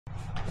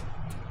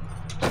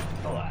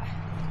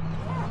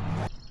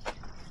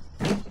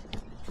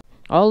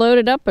All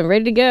loaded up and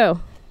ready to go.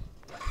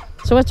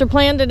 So what's our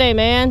plan today,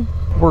 man?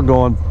 We're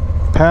going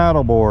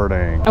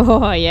paddleboarding.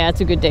 Oh yeah, it's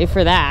a good day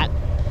for that.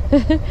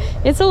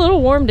 It's a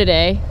little warm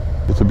today.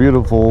 It's a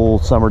beautiful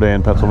summer day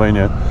in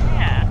Pennsylvania.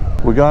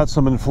 Yeah. We got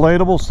some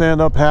inflatable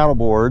stand-up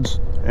paddleboards,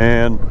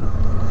 and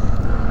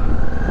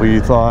we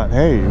thought,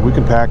 hey, we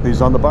can pack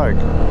these on the bike.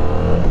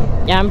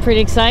 Yeah, I'm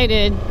pretty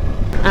excited.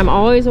 I'm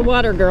always a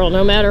water girl,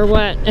 no matter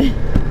what.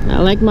 I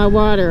like my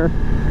water.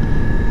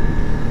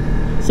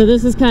 So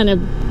this is kind of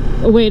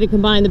a way to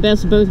combine the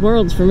best of both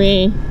worlds for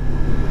me.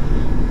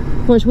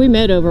 Of course, we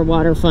met over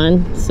water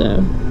fun,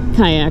 so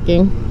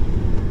kayaking.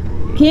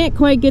 Can't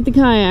quite get the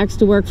kayaks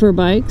to work for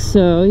bikes,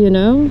 so you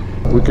know.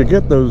 We could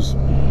get those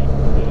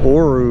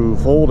Oru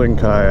folding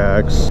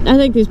kayaks. I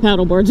think these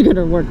paddle boards are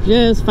gonna work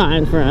just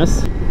fine for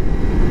us.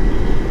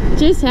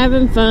 Just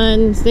having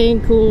fun,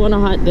 staying cool on a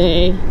hot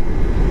day.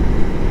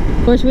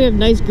 Of course, we have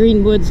nice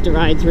green woods to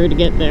ride through to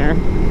get there.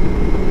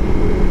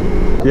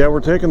 Yeah,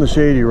 we're taking the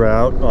shady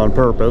route on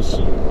purpose.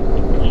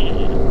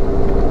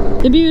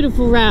 The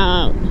beautiful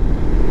route,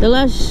 the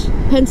lush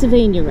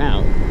Pennsylvania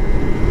route.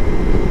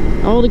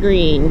 All the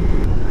green.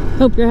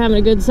 Hope you're having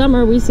a good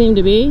summer. We seem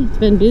to be. It's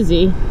been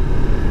busy.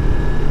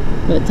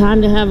 But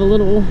time to have a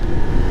little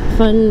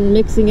fun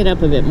mixing it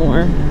up a bit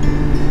more.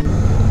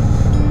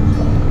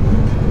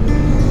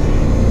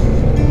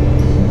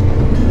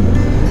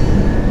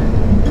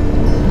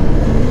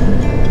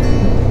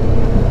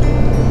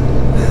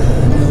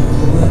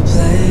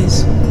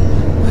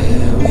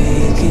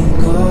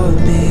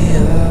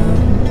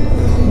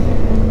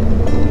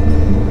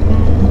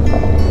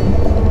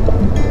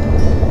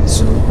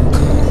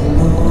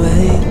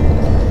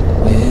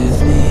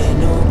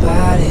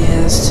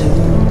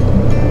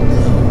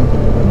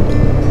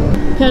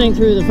 Cutting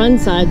through the fun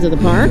sides of the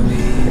park,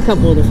 a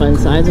couple of the fun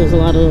sides. There's a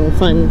lot of little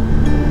fun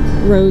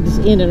roads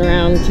in and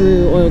around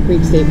through Oil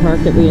Creek State Park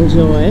that we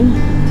enjoy.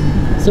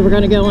 So we're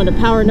going to go on to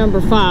power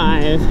number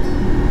 5.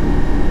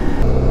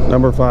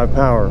 Number 5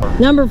 power.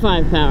 Number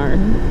 5 power.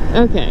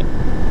 Okay.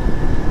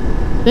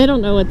 They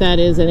don't know what that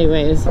is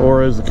anyways.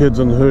 Or as the kids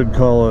in the hood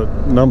call it,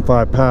 num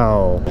 5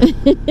 pow.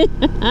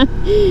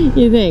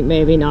 You think?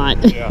 Maybe not.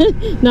 Yeah.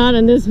 Not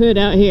in this hood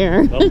out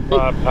here. Num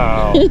 5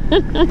 pow.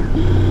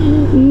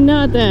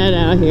 Not that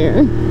out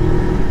here.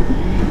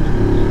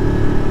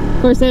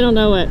 Of course, they don't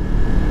know what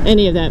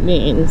any of that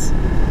means.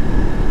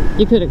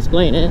 You could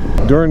explain it.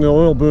 During the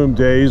oil boom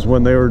days,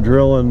 when they were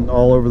drilling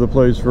all over the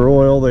place for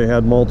oil, they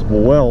had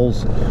multiple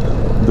wells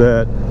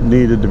that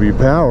needed to be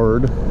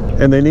powered,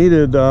 and they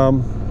needed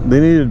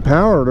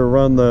power to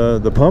run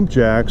the pump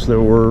jacks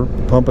that were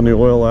pumping the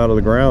oil out of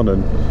the ground,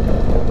 and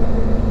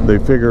they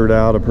figured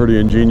out a pretty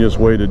ingenious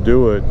way to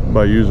do it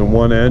by using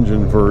one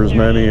engine for as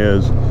many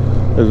as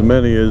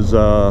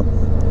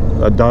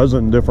a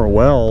dozen different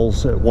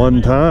wells at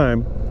one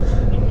time.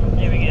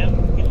 There we go.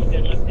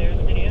 Good look there,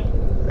 video.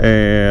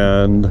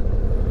 And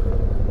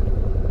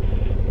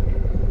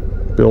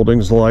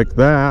buildings like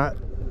that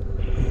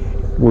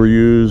were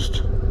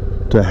used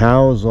to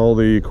house all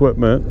the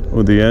equipment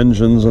with the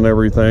engines and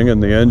everything,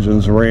 and the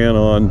engines ran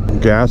on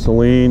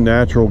gasoline,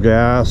 natural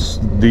gas,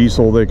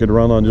 diesel. They could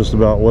run on just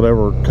about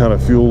whatever kind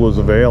of fuel was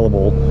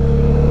available,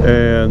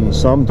 and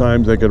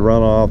sometimes they could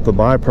run off the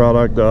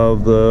byproduct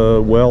of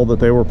the well that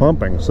they were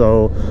pumping.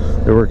 So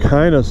they were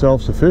kind of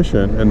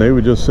self-sufficient, and they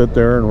would just sit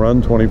there and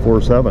run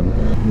 24/7.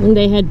 And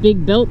they had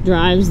big belt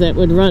drives that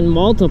would run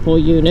multiple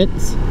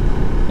units.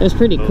 It was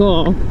pretty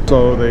cool.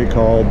 So they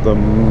called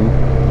them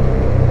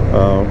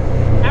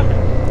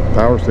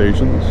power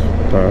stations,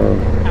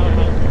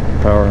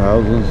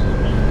 powerhouses,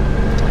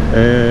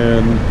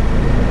 and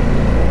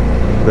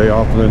they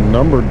often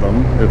numbered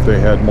them if they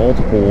had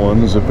multiple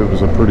ones, if it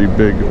was a pretty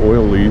big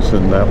oil lease,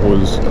 and that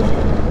was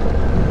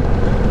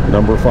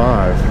number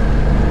 5.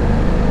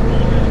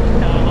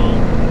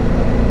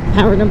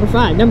 Power number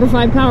 5. Number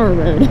 5 power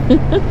road.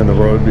 And the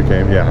road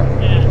became, yeah,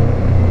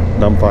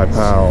 num 5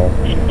 pow.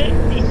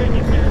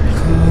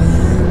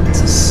 Calling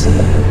to see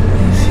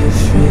if you're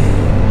free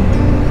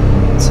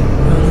to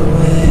run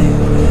away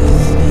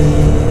with me,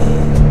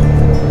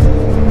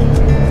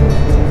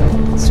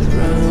 to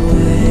run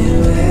away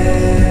with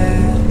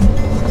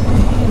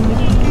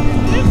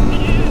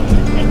me.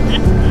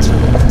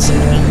 Don't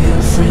tell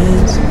your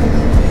friends,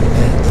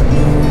 let them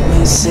know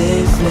we're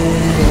safely.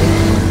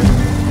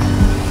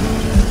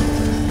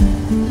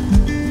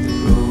 The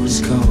road is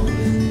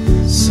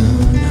calling,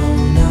 sun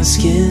on our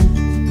skin,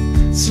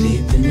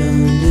 sleep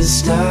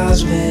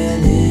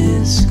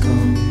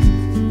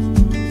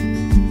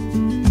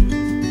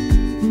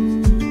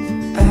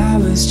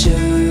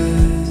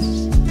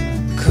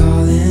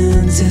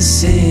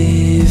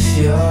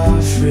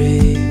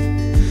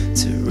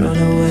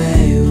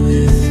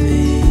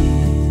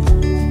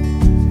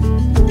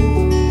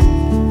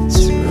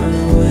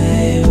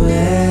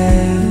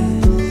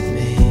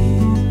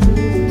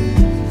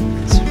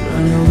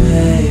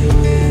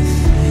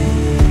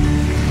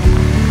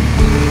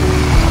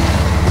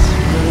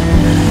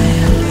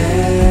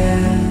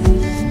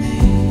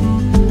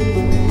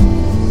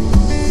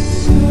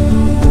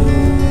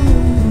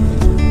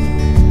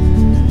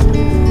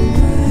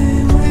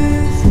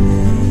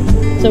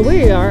So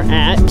we are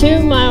at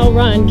 2 Mile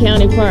Run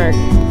County Park.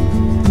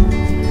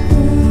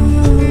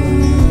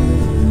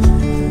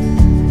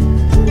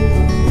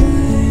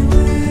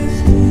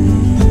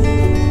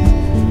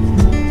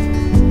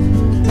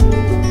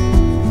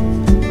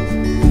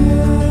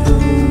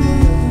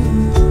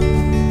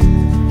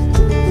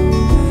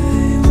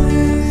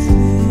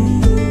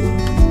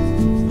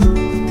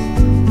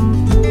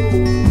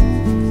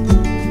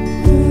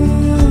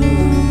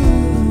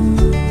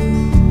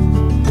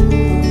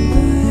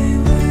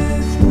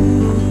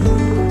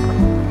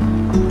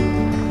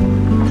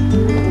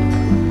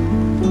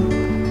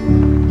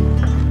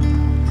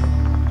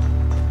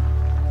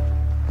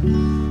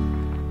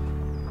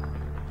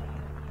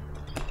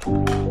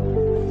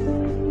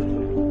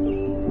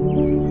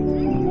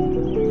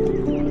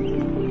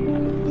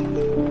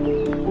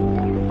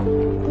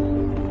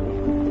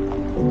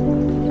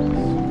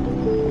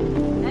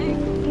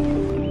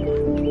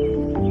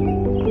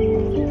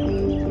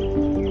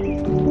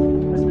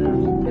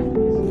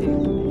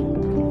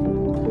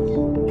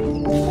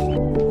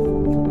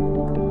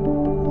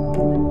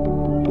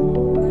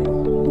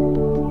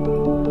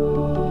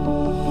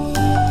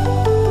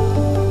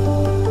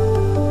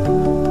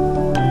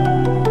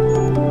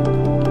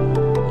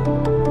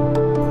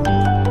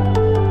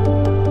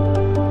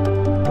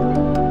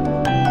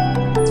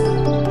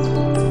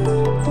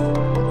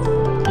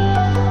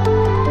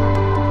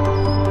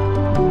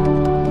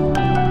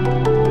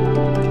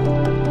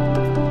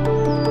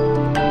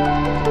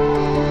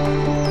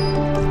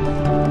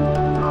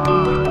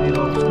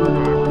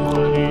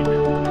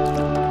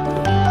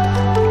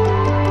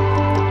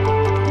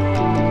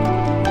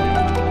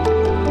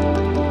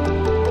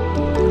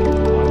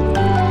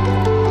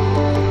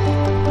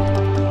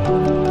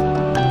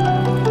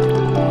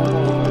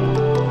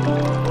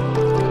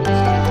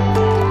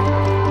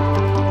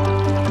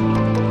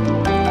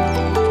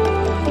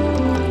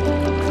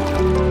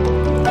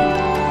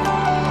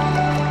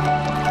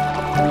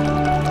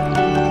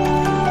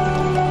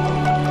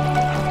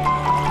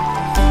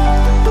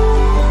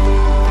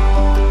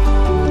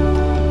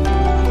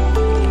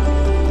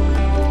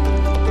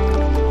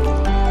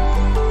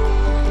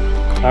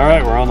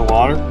 Alright, we're on the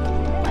water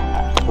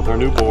with our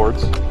new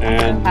boards,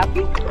 and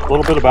a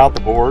little bit about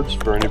the boards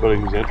for anybody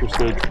who's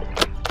interested.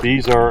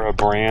 These are a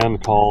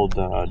brand called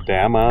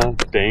Dama,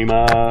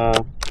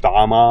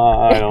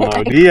 I don't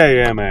know,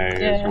 D-A-M-A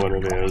is what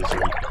it is.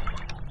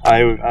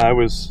 And I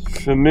was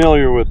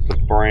familiar with the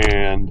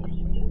brand,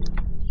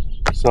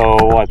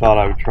 so I thought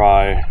I would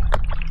try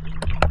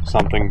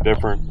something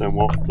different than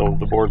what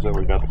the boards that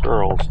we got the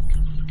girls,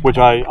 which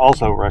I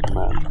also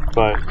recommend.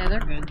 But Yeah, they're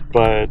good.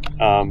 But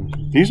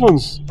these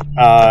ones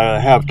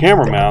have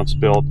camera mounts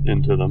built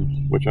into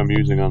them, which I'm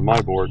using on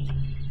my board,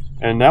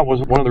 and that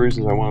was one of the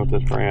reasons I went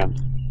with this brand.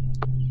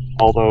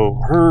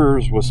 Although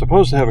hers was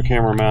supposed to have a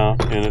camera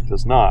mount and it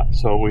does not,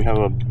 so we have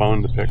a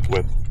bone to pick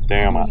with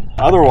Dama.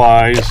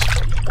 Otherwise,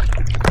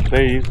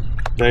 they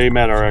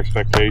met our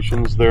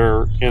expectations.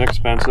 They're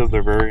inexpensive.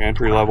 They're very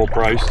entry-level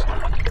priced.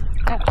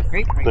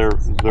 Great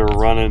price. They're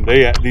running.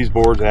 These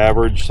boards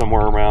average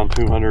somewhere around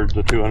 $200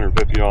 to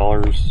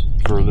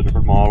 $250 for the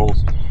different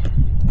models,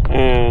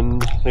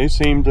 and they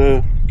seem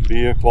to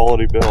be a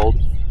quality build.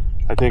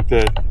 I think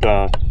that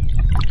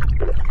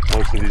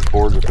most of these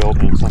boards are built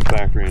in some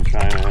factory in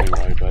China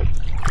anyway, but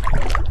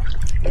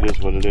it is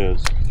what it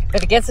is.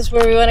 But it gets us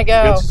where we want to go.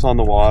 It gets us on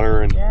the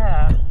water, and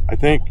I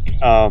think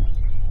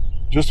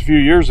just a few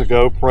years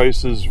ago,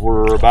 prices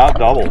were about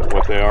double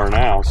what they are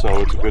now,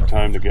 so it's a good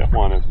time to get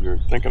one if you're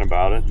thinking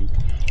about it. And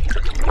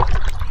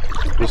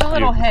just, a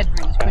little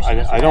headroom.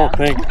 I don't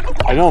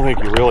think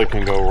you really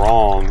can go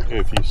wrong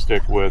if you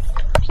stick with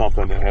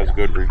something that has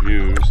good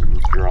reviews. And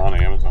if you're on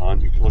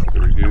Amazon, you can look at the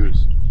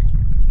reviews.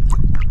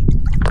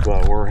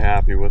 But we're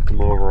happy with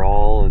them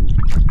overall, and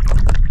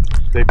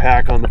they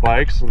pack on the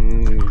bikes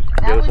and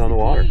get us on the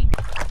water.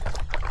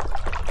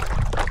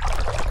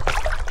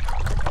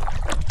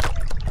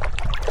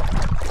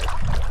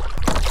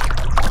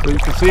 So you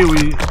can see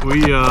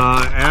we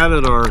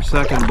added our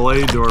second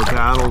blade to our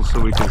paddles so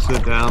we can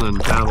sit down and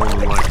paddle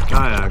them like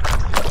kayaks.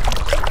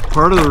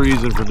 Part of the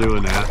reason for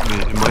doing that, I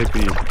mean, it might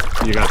be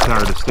you got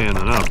tired of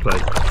standing up, but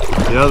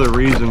the other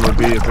reason would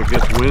be if it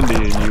gets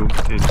windy and you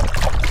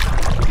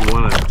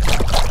want to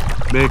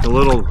make a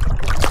little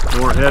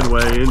more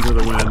headway into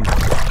the wind.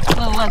 A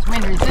little less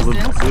wind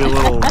resistance. Be a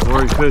little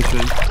more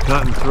efficient,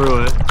 cutting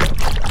through it,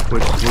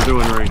 which we're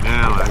doing right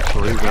now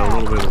actually. We've got a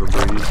little bit of a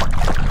breeze.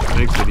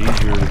 Makes it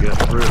easier to get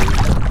through.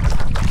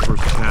 Of course,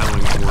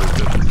 paddling is more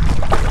efficient.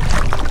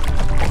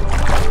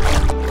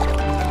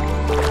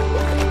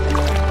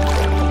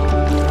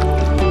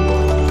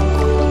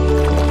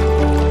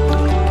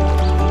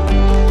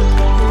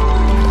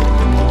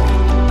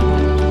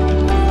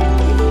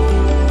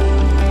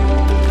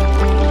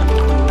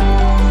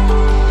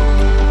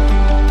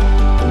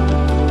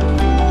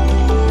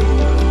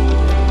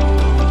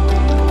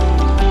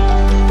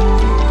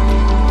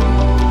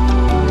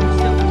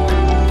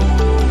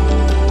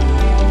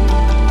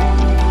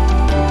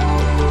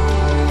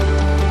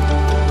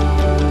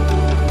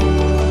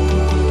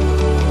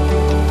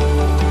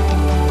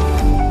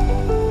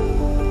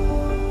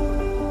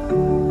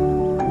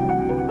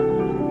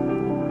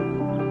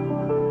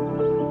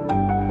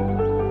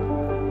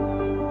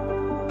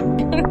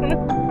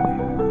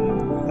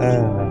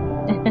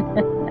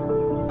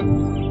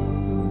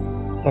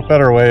 What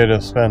better way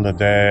to spend a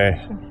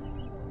day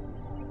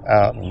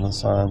out in the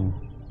sun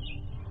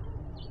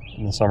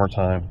in the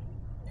summertime?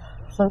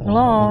 Floating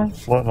along.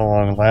 Floating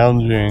along,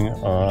 lounging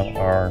on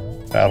our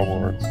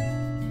paddleboards.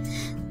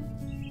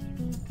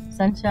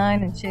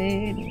 Sunshine and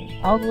shade,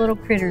 and all the little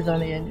critters on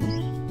the edges.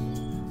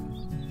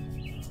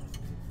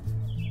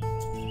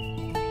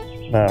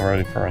 Now I'm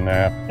ready for a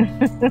nap.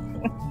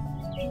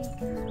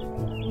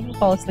 We'll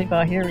fall asleep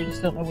out here, we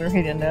just don't know where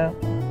he'd end up.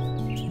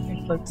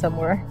 He'd float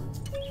somewhere.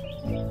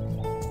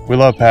 We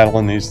love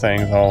paddling these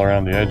things all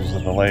around the edges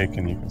of the lake,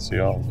 and you can see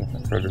all the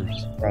different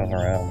critters running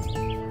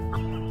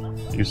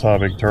around. You saw a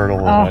big turtle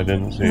that I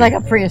didn't see. He's like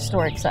a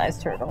prehistoric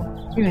sized turtle.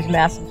 He was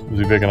massive. Was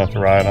he big enough to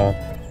ride on?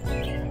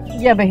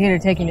 Yeah, but he'd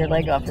have taken your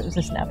leg off. It was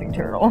a snapping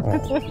turtle. Oh.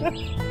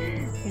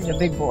 He's a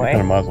big You boy. could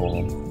have muzzled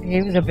him.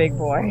 He was a big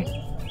boy.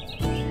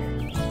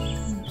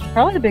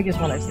 Probably the biggest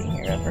one I've seen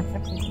here ever.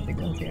 I've seen some big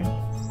ones here.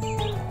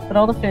 But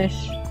all the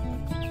fish.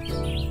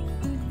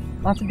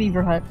 Lots of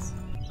beaver huts.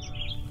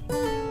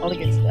 All the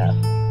good stuff.